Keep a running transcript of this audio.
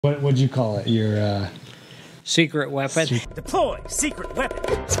What would you call it? Your secret weapon. Deploy secret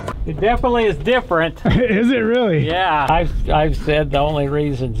weapon. It definitely is different. Is it really? Yeah. I've said the only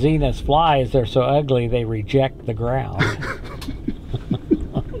reason Zeniths fly is they're so ugly they reject the ground.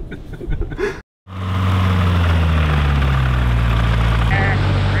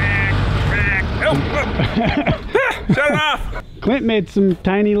 Shut it off! Clint made some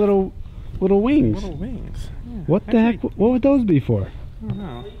tiny little wings. Little wings. Yeah, what the heck? What would those be for? I don't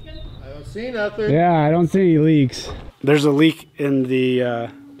know. I don't see nothing. Yeah, I don't see any leaks. There's a leak in the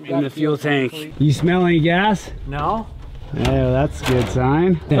fuel tank. You smell any gas? No. Yeah, that's a good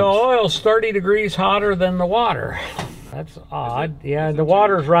sign. The oil's 30 degrees hotter than the water. That's odd. Yeah, the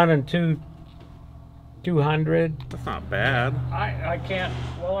water's running 200. That's not bad. I can't,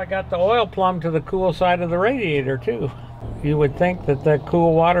 well, I got the oil plumbed to the cool side of the radiator too. You would think that the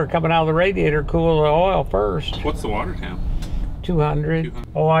cool water coming out of the radiator cool the oil first. What's the water temp? 200.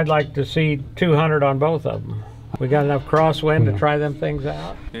 Oh, I'd like to see 200 on both of them. We got enough crosswind to try them things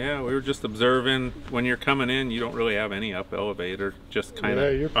out. Yeah, we were just observing when you're coming in, you don't really have any up elevator, just kind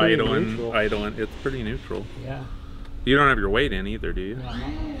of idling. It's pretty neutral. Yeah. You don't have your weight in either, do you? No.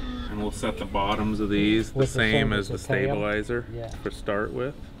 And we'll set the bottoms of these the same as the stabilizer to start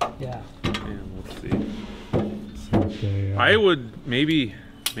with. Yeah. And we'll see. I would maybe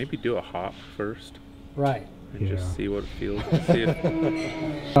do a hop first. Right. And just see what it feels. See if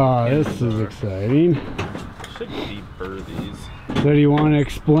oh, this is exciting. Should deburr these. So do you want to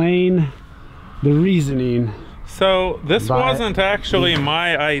explain the reasoning? So this wasn't actually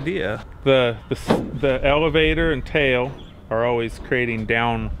my idea. The elevator and tail are always creating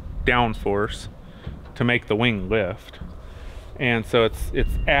down force to make the wing lift, and so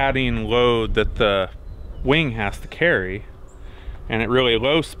it's adding load that the wing has to carry. And at really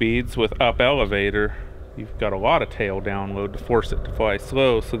low speeds with up elevator, you've got a lot of tail down load to force it to fly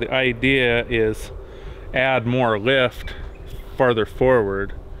slow. So the idea is add more lift farther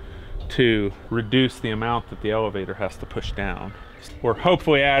forward to reduce the amount that the elevator has to push down. We're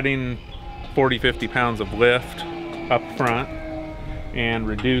hopefully adding 40-50 pounds of lift up front and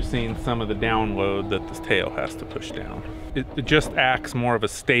reducing some of the download that this tail has to push down. It just acts more of a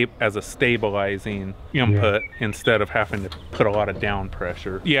stabilizing input instead of having to put a lot of down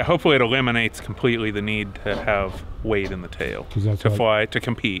pressure. Yeah, hopefully it eliminates completely the need to have weight in the tail to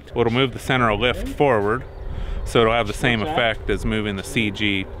compete. It'll move the center of lift forward, so it'll have the same effect as moving the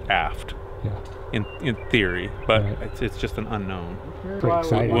CG aft. Yeah. In theory, but it's just an unknown. Pretty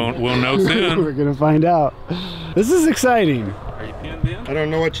exciting. We'll know soon. We're gonna find out. This is exciting. Are you pinned in? I don't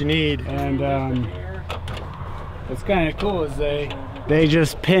know what you need. And what's kind of cool is they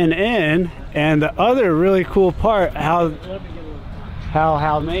just pin in, and the other really cool part how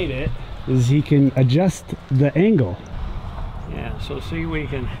Hal made it is he can adjust the angle. Yeah, so see, we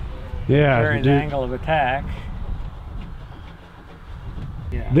can vary the angle of attack.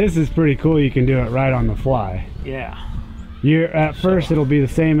 Yeah. This is pretty cool. You can do it right on the fly. Yeah. At first it'll be the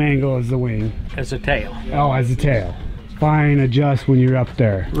same angle as the wing. As a tail. Oh, as a tail. Fine adjust when you're up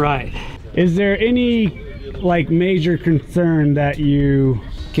there. Right. Is there any like major concern that you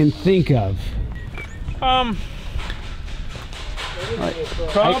can think of?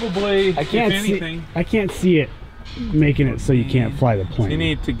 Probably. I can't if anything. I can't see it making it so you can't fly the plane. You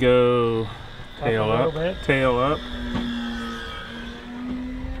need to go tail up. Tail up.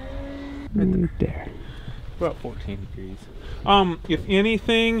 Right there. About 14 degrees. If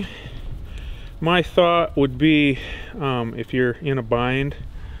anything, my thought would be, if you're in a bind,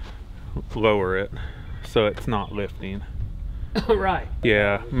 lower it so it's not lifting. Right.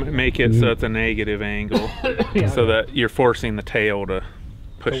 Yeah, make it so it's a negative angle, so that you're forcing the tail to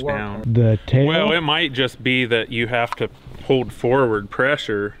push down. The tail? Well, it might just be that you have to hold forward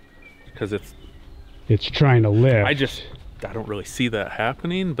pressure because it's trying to lift. I don't really see that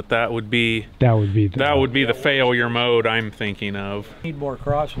happening, but that would be the failure mode I'm thinking of. Need more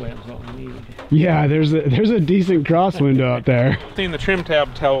crosswinds, what we need. Yeah, there's a decent crosswind out there. Seeing the trim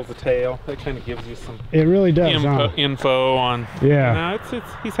tab tells the tail. That kind of gives you some. It really does. Info on. Yeah.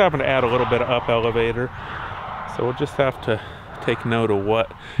 He's having to add a little bit of up elevator, so we'll just have to take note of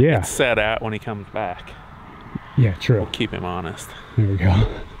what it's set at when he comes back. Yeah, true. We'll keep him honest. There we go.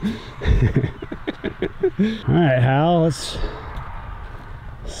 All right, Hal, let's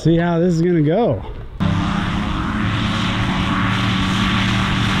see how this is gonna go.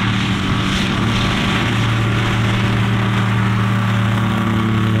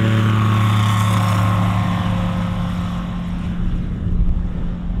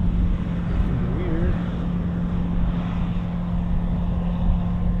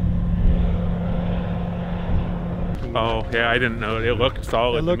 Oh, Yeah, I didn't know. It looked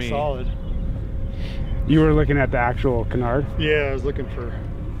solid It looks to me. solid. You were looking at the actual Canard? Yeah, I was looking for.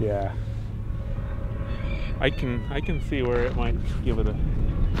 Yeah. I can see where it might give it a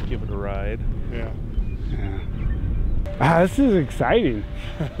ride. Yeah. Yeah. Ah, this is exciting.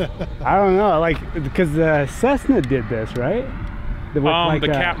 I don't know, like, because the Cessna did this, right? With The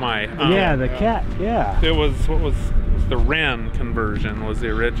Katmai. Yeah, the cat. Yeah. It was the Wren conversion was the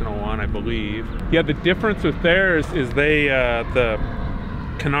original one, I believe. Yeah, the difference with theirs is they the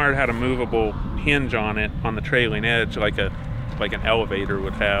Canard had a movable hinge on it on the trailing edge, like an elevator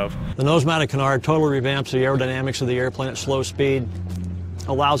would have. The nose-mounted Canard totally revamps the aerodynamics of the airplane at slow speed,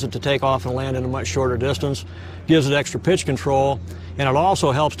 allows it to take off and land in a much shorter distance, gives it extra pitch control, and it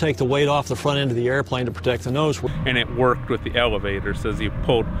also helps take the weight off the front end of the airplane to protect the nose. And it worked with the elevator, so as you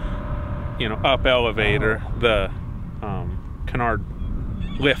pulled, up elevator, the Canard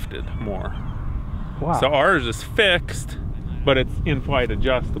lifted more. Wow. So ours is fixed, but it's in-flight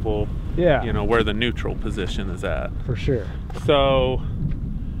adjustable. Yeah. Where the neutral position is at. For sure. So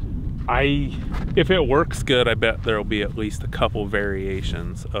if it works good, I bet there'll be at least a couple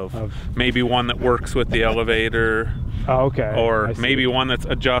variations of maybe one that works with the elevator. Oh, okay. Or maybe one that's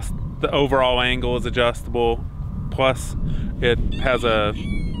the overall angle is adjustable, plus it has a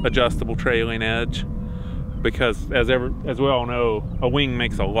adjustable trailing edge. Because as we all know, a wing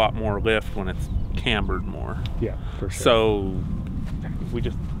makes a lot more lift when it's cambered more. Yeah, for sure. So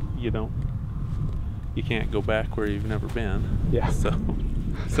you can't go back where you've never been. Yeah. So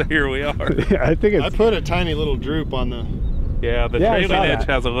here we are. Yeah, I think it's. I put a tiny little droop on the. Yeah, the trailing edge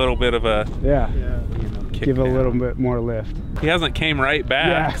has a little bit of a. Yeah. Kick Give it a down. little bit more lift. He hasn't came right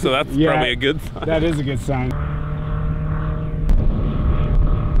back, so that's probably a good sign. That is a good sign.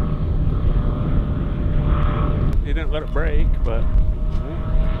 He didn't let it break, but.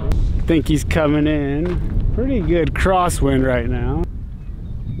 I think he's coming in. Pretty good crosswind right now.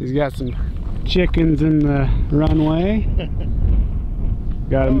 He's got some chickens in the runway.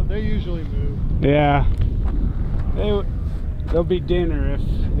 Got him. They usually move. Yeah. They'll be dinner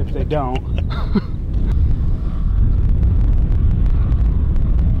if they don't.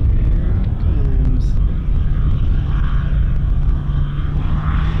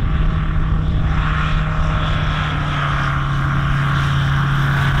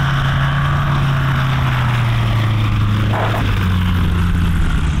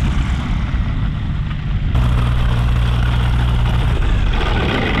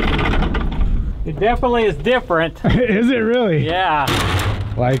 It definitely is different. Is it really? Yeah.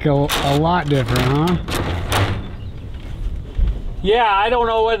 Like a lot different, huh? Yeah, I don't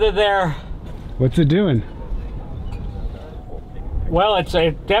know whether they're. What's it doing? Well, it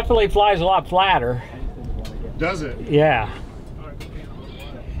definitely flies a lot flatter. Does it? Yeah.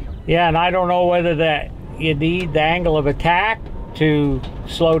 Yeah, and I don't know whether that you need the angle of attack to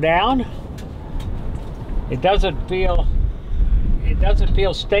slow down. It doesn't feel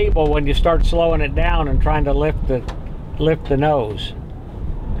stable when you start slowing it down and trying to lift the nose.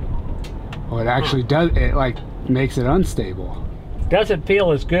 Oh, it actually does. It like makes it unstable. Doesn't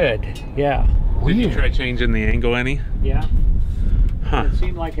feel as good. Yeah. Did you try changing the angle any? Yeah. Huh. It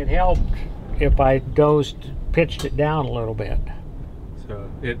seemed like it helped if I pitched it down a little bit. So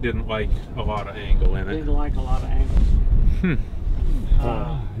it didn't like a lot of angle in it. Didn't like a lot of angle.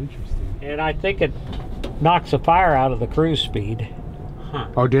 Interesting. And I think it knocks the fire out of the cruise speed. Huh.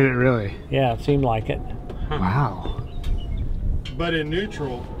 Oh, did it really? Yeah, it seemed like it. Wow. But in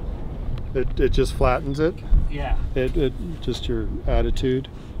neutral, it just flattens it. Yeah. It just your attitude.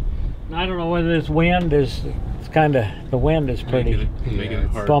 And I don't know whether this wind is, the wind is pretty Make it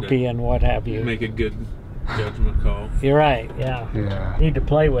hard bumpy and what have to you. make a good judgment call. You're right, yeah. Yeah. Need to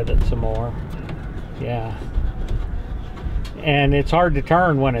play with it some more. Yeah. And it's hard to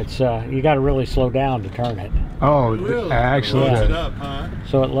turn when it's, you got to really slow down to turn it. Oh, Really? actually. Loads Yeah. it up, huh?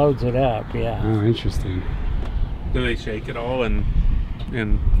 So it loads it up, yeah. Oh, interesting. Do they shake it all and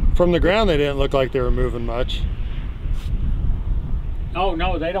From the ground, they didn't look like they were moving much. Oh,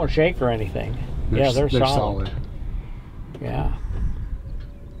 no, they don't shake or anything. Yeah, they're solid. Yeah.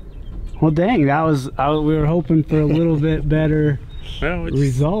 Well, dang, we were hoping for a little bit better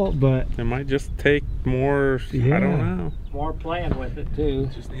result, but it might just take more. Yeah. I don't know. More playing with it, too.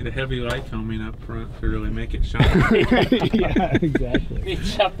 Just need a heavy light combing up front to really make it shine. yeah, exactly.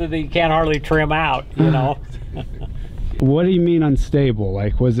 It's something that you can't hardly trim out, you know. What do you mean unstable?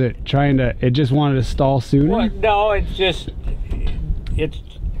 Like, was it it just wanted to stall sooner? Well, no, it just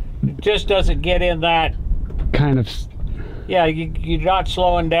doesn't get in that. Kind of. Yeah, you're not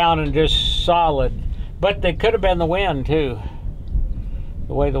slowing down and just solid. But it could have been the wind, too.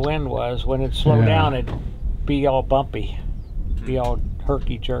 The way the wind was. When it slowed down, it'd be all bumpy. the old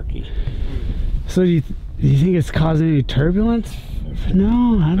herky-jerky. So do you think it's causing any turbulence?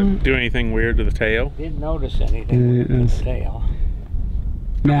 No, I don't. Do anything weird to the tail? Didn't notice anything with the tail.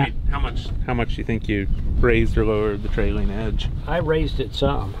 Nah. How much do you think you raised or lowered the trailing edge? I raised it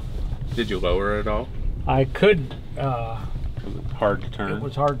some. Did you lower it at all? I could. Was it hard to turn? It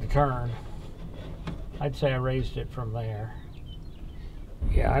was hard to turn. I'd say I raised it from there.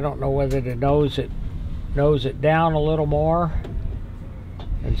 Yeah, I don't know whether to nose it down a little more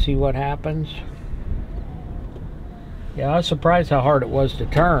and see what happens. Yeah, I was surprised how hard it was to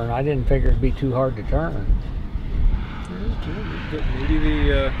turn. I didn't figure it'd be too hard to turn. Maybe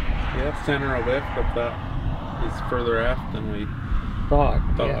the center of lift up that is further aft than we Thought.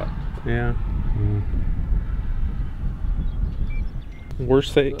 Yeah.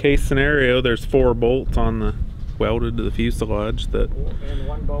 Worst case scenario, there's 4 bolts on the welded to the fuselage that And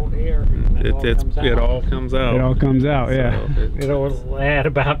one bolt here. And it all comes out. It all comes out, yeah. It'll add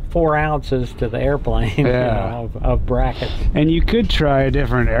about 4 ounces to the airplane. Yeah. Of brackets. And you could try a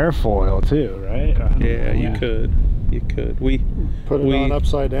different airfoil too, right? Yeah, you could. We Put it on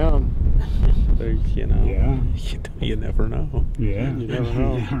upside down. You know. Yeah. You never know. Yeah. You never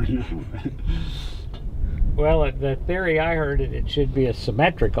know. You never know. Well, the theory I heard it should be a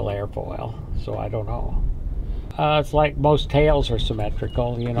symmetrical airfoil, so I don't know. It's like most tails are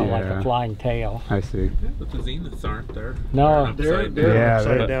symmetrical, you know, like a flying tail. I see. Yeah, but the Zeniths aren't there. No, They're Yeah,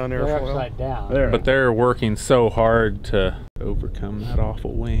 upside down they're airfoil. upside down. There. But they're working so hard to overcome that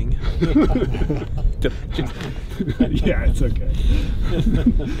awful wing. Yeah, it's okay.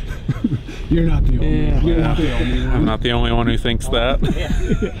 You're not the only one. You're not the only one. I'm not the only one who thinks that.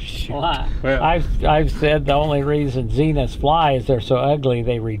 Well, I've said the only reason Zeniths fly is they're so ugly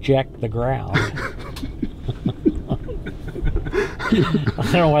they reject the ground. I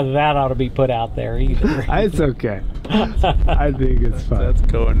don't know whether that ought to be put out there either. It's okay. I think it's fine. That's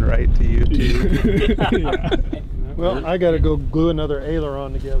going right to you too. Yeah. Well, I gotta go glue another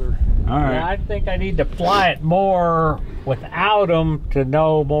aileron together. All right. Yeah, I think I need to fly it more without them to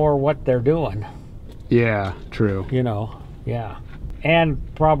know more what they're doing. Yeah, true. You know, yeah. And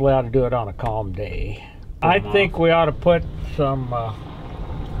probably ought to do it on a calm day. I think we ought to put some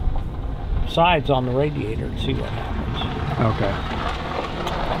sides on the radiator and see what happens. Okay.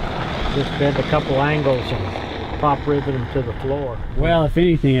 Just bend a couple angles and pop rivet them to the floor. Well, if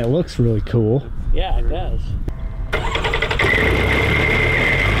anything, it looks really cool. Yeah, it does.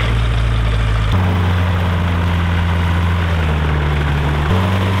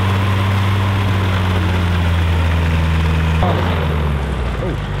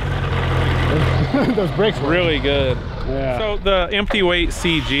 Those brakes were Really good. Yeah. So the empty weight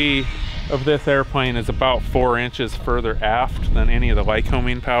CG of this airplane is about 4 inches further aft than any of the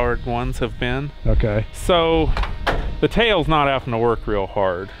Lycoming powered ones have been. Okay. So the tail's not having to work real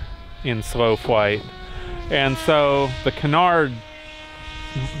hard in slow flight. And so the Canard,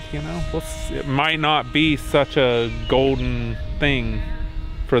 you know, it might not be such a golden thing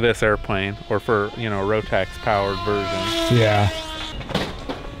for this airplane or for, you know, Rotax powered version. Yeah.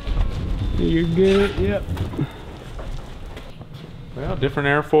 You're good. Yep. Well, different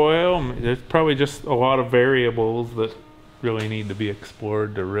airfoil. There's probably just a lot of variables that really need to be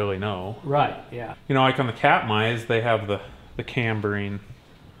explored to really know. Right, yeah. You know, like on the Katmais, they have the cambering.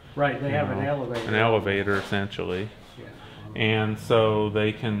 Right, they have an elevator. An elevator, essentially. Yeah. And so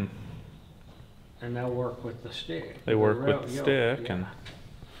they can, And they'll work with the stick. they work with the yoke, stick yeah. and,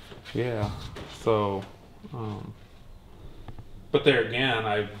 yeah. So, but there again,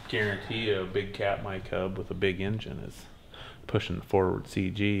 I guarantee you a big Katmai Cub with a big engine is pushing the forward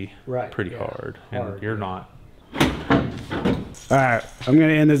CG Right, pretty yeah. hard. And Hard, you're yeah. not. All right. I'm going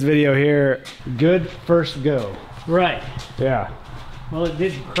to end this video here. Good first go. Right. Yeah. Well, it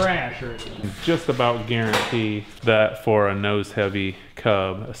didn't crash or anything. Just about guarantee that for a nose heavy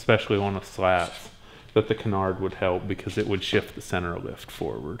Cub, especially one with slats, that the Canard would help because it would shift the center of lift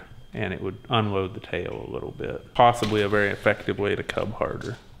forward and it would unload the tail a little bit. Possibly a very effective way to Cub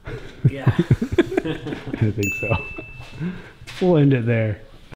harder. Yeah. I think so. We'll end it there.